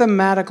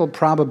mathematical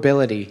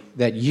probability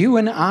that you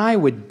and I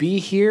would be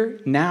here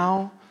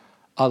now,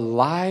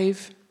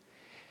 alive,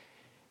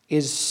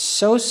 is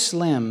so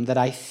slim that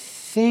I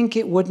think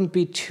it wouldn't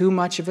be too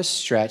much of a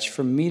stretch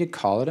for me to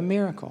call it a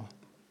miracle.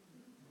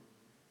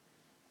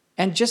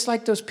 And just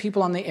like those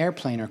people on the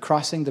airplane or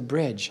crossing the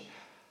bridge,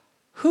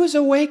 who's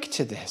awake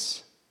to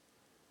this?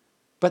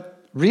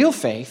 But real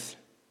faith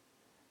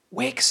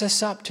wakes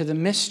us up to the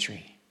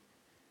mystery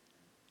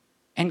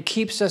and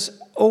keeps us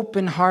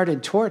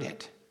open-hearted toward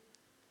it.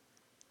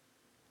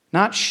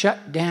 Not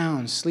shut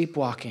down,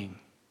 sleepwalking.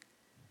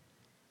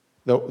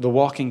 The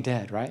Walking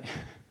Dead, right?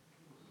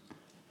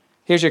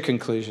 Here's your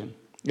conclusion.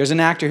 There's an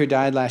actor who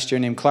died last year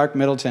named Clark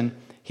Middleton.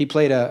 He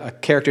played a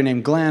character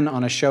named Glenn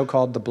on a show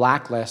called The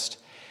Blacklist.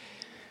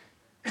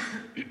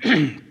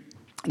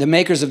 The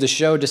makers of the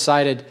show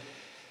decided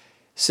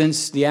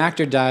since the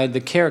actor died,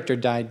 the character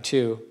died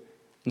too.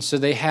 And so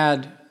they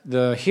had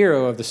the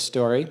hero of the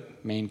story,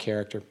 main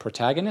character,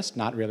 protagonist,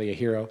 not really a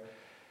hero,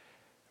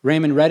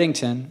 Raymond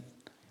Reddington,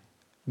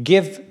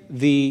 give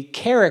the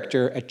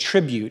character a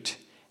tribute,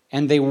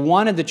 and they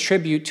wanted the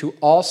tribute to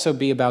also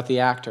be about the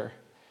actor.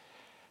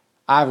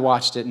 I've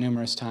watched it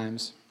numerous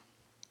times.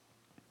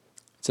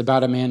 It's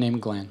about a man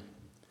named Glenn.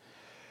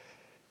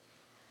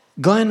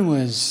 Glenn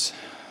was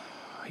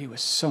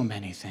so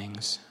many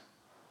things.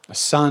 A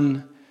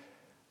son,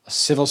 a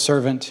civil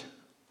servant,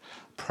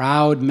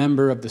 proud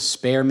member of the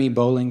Spare Me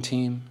bowling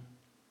team,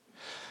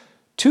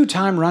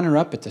 2-time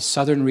runner-up at the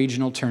Southern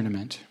Regional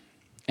Tournament,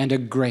 and a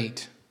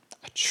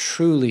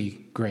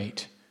truly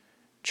great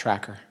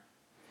tracker.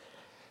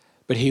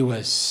 But he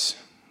was,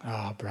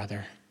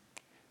 brother,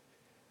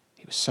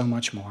 he was so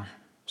much more.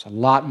 It was a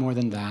lot more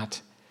than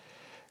that.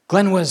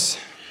 Glenn was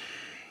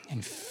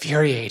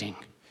infuriating.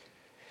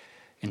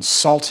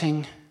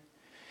 insulting,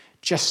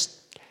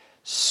 just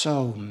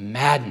so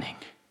maddening.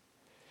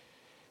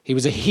 He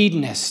was a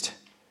hedonist,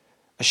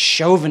 a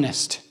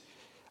chauvinist,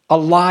 a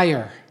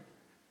liar,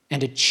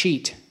 and a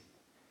cheat.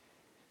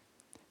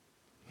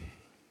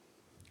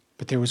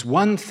 But there was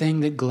one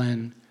thing that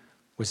Glenn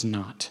was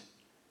not.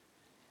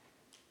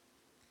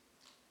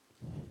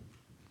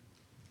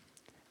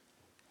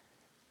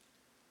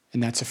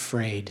 And that's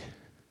afraid.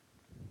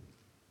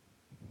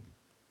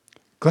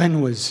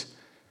 Glenn was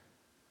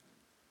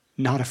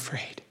not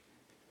afraid.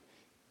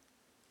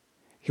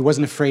 He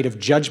wasn't afraid of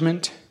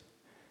judgment,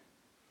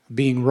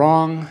 being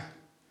wrong.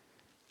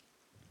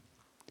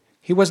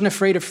 He wasn't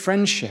afraid of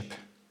friendship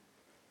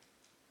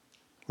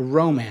or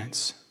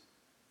romance,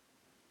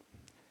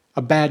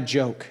 a bad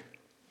joke,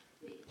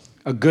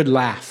 a good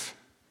laugh.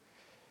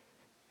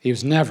 He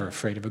was never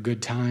afraid of a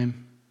good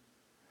time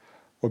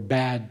or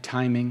bad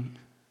timing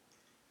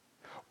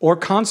or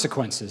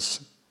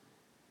consequences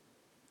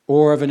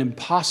or of an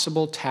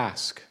impossible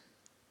task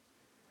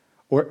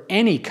or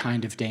any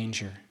kind of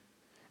danger.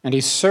 And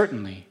he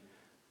certainly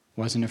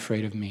wasn't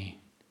afraid of me,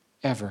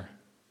 ever.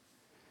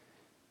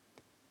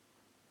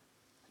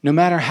 No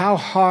matter how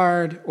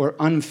hard or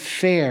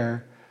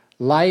unfair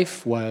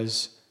life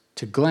was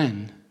to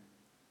Glenn,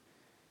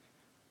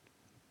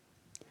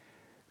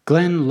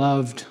 Glenn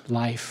loved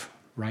life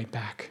right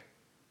back.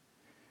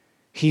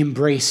 He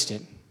embraced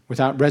it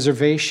without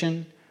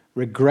reservation,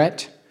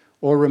 regret,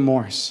 or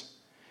remorse.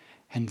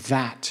 And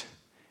that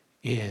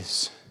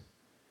is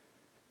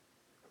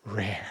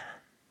rare.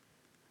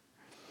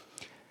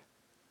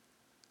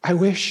 I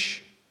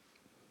wish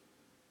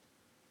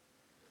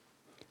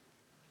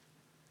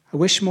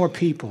more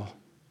people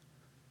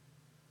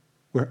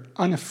were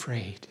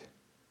unafraid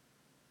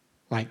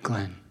like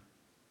Glenn.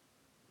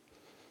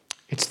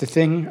 It's the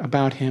thing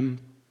about him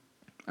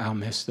I'll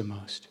miss the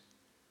most.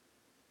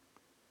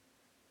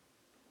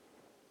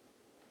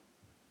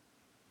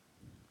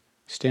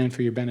 Stand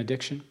for your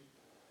benediction.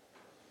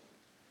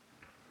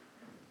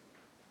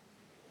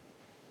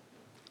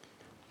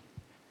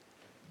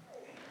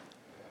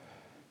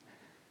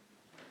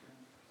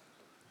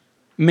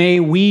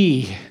 May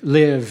we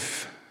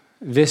live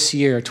this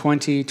year,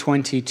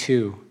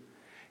 2022,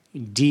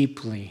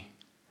 deeply,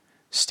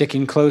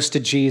 sticking close to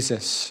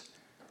Jesus,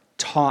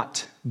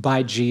 taught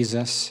by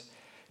Jesus,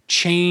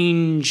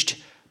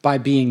 changed by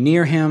being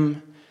near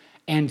him,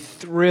 and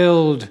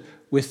thrilled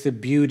with the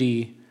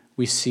beauty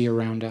we see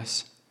around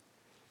us.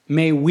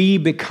 May we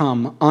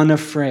become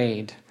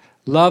unafraid,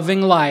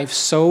 loving life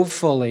so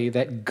fully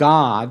that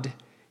God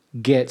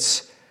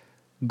gets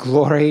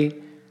glory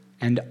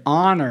and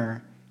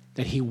honor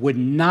that he would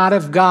not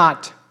have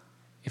got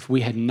if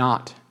we had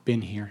not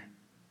been here.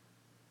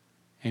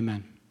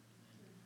 Amen.